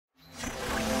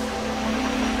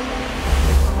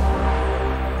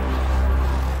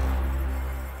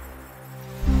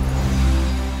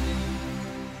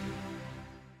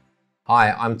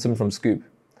Hi, I'm Tim from Scoop.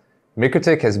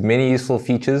 MikroTik has many useful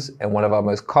features, and one of our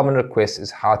most common requests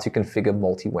is how to configure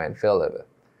multi-WAN failover.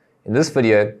 In this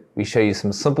video, we show you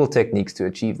some simple techniques to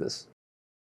achieve this.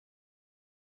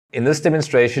 In this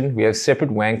demonstration, we have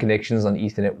separate WAN connections on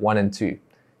Ethernet 1 and 2,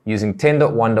 using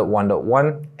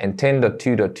 10.1.1.1 and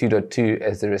 10.2.2.2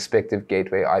 as their respective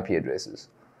gateway IP addresses.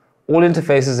 All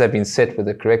interfaces have been set with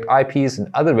the correct IPs and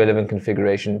other relevant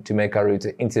configuration to make our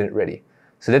router internet ready.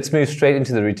 So let's move straight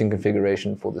into the routing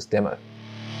configuration for this demo.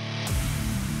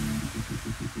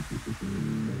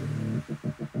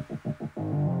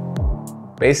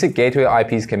 Basic gateway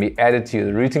IPs can be added to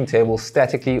the routing table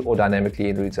statically or dynamically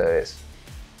in RouterOS.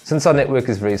 Since our network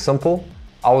is very simple,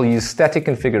 I will use static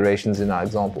configurations in our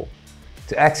example.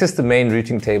 To access the main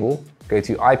routing table, go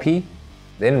to IP,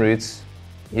 then Routes.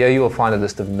 Here you will find a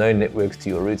list of known networks to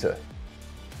your router.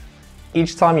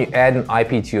 Each time you add an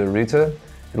IP to your router,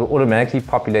 it will automatically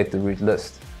populate the route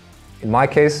list. In my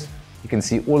case, you can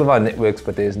see all of our networks,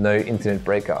 but there is no internet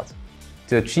breakout.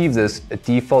 To achieve this, a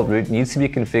default route needs to be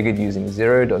configured using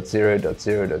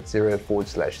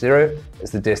 0.0.0.0/0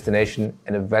 as the destination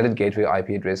and a valid gateway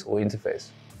IP address or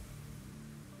interface.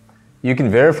 You can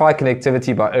verify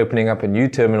connectivity by opening up a new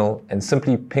terminal and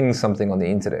simply ping something on the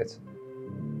internet.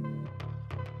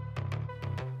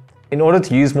 In order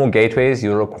to use more gateways,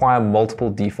 you'll require multiple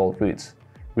default routes.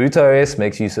 RouterOS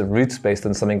makes use of routes based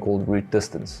on something called route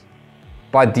distance.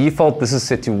 By default, this is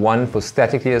set to 1 for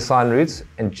statically assigned routes,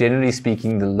 and generally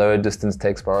speaking, the lower distance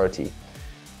takes priority.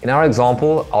 In our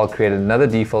example, I'll create another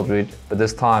default route, but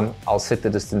this time I'll set the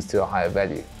distance to a higher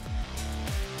value.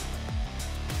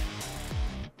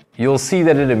 You'll see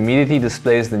that it immediately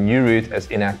displays the new route as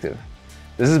inactive.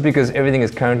 This is because everything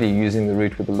is currently using the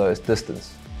route with the lowest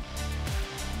distance.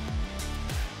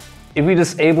 If we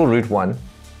disable route 1,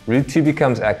 route 2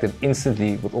 becomes active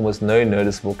instantly with almost no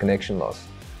noticeable connection loss.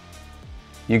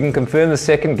 You can confirm the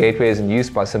second gateway is in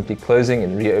use by simply closing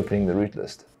and reopening the route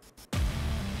list.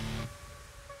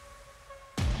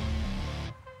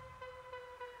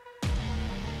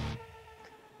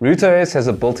 RouterOS has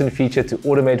a built-in feature to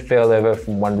automate failover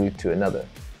from one route to another.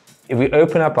 If we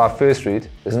open up our first route,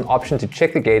 there's an option to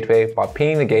check the gateway by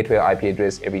pinging the gateway IP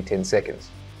address every 10 seconds.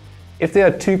 If there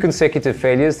are 2 consecutive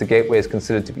failures, the gateway is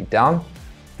considered to be down.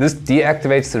 This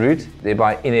deactivates the route,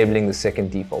 thereby enabling the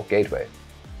second default gateway.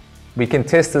 We can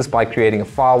test this by creating a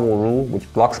firewall rule which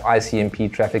blocks ICMP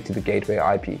traffic to the gateway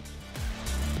IP.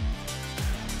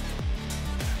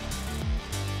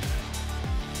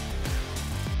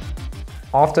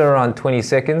 After around 20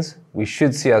 seconds, we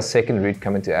should see our second route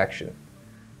come into action.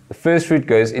 The first route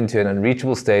goes into an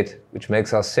unreachable state, which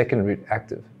makes our second route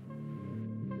active.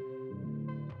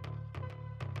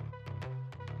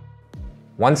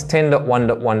 Once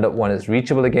 10.1.1.1 is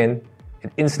reachable again,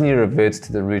 it instantly reverts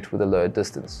to the route with a lower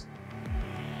distance.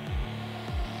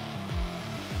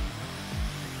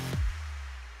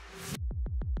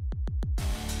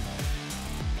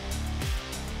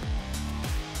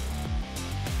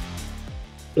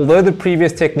 Although the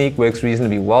previous technique works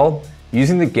reasonably well,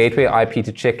 using the gateway IP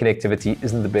to check connectivity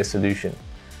isn't the best solution.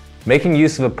 Making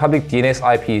use of a public DNS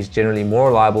IP is generally more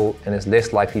reliable and is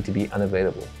less likely to be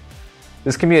unavailable.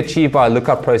 This can be achieved by a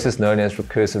lookup process known as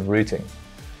recursive routing.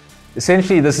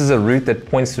 Essentially, this is a route that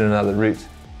points to another route.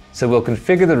 So we'll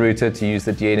configure the router to use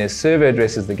the DNS server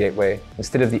address as the gateway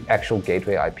instead of the actual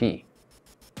gateway IP.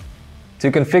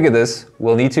 To configure this,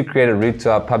 we'll need to create a route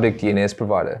to our public DNS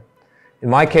provider. In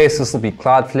my case, this will be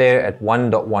Cloudflare at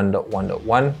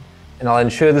 1.1.1.1, and I'll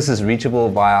ensure this is reachable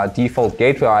via our default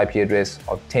gateway IP address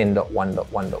of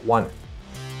 10.1.1.1.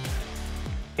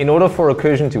 In order for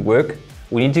recursion to work,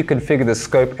 we need to configure the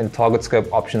scope and target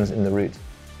scope options in the route.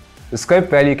 The scope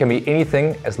value can be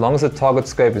anything as long as the target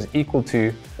scope is equal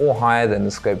to or higher than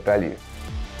the scope value.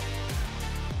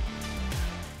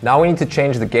 Now we need to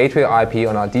change the gateway IP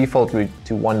on our default route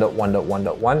to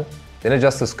 1.1.1.1, then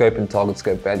adjust the scope and target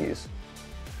scope values.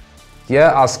 Here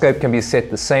our scope can be set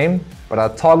the same, but our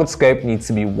target scope needs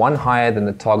to be 1 higher than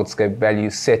the target scope value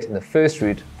set in the first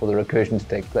route for the recursion to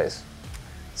take place.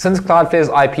 Since Cloudflare's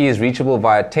IP is reachable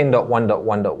via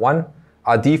 10.1.1.1,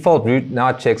 our default route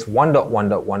now checks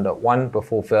 1.1.1.1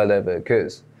 before failover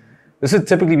occurs. This would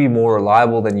typically be more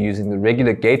reliable than using the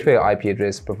regular gateway IP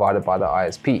address provided by the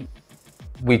ISP.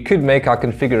 We could make our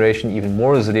configuration even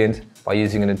more resilient by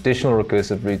using an additional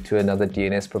recursive route to another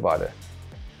DNS provider.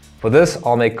 For this,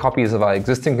 I'll make copies of our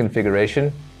existing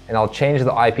configuration and I'll change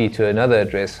the IP to another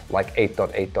address like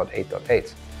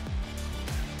 8.8.8.8.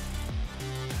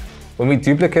 When we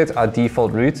duplicate our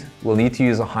default route, we'll need to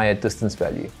use a higher distance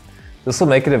value. This will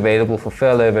make it available for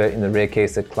failover in the rare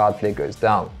case that Cloudflare goes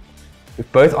down.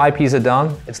 If both IPs are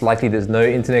down, it's likely there's no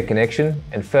internet connection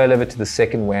and failover to the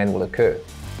second WAN will occur.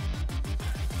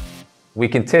 We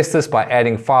can test this by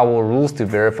adding firewall rules to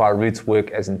verify routes work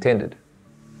as intended.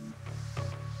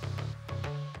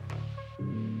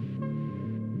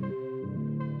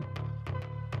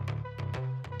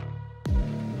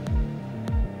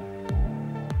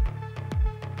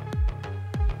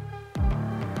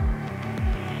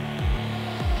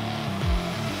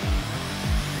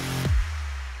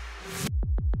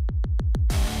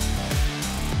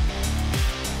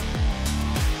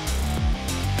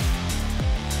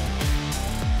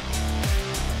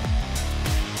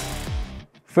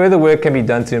 Further work can be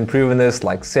done to improve on this,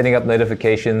 like setting up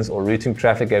notifications or routing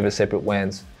traffic over separate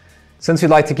WANs. Since we'd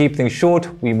like to keep things short,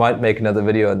 we might make another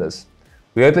video on this.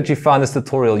 We hope that you found this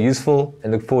tutorial useful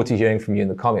and look forward to hearing from you in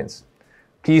the comments.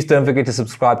 Please don't forget to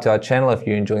subscribe to our channel if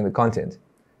you're enjoying the content.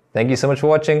 Thank you so much for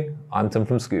watching. I'm Tim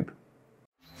from Scoop.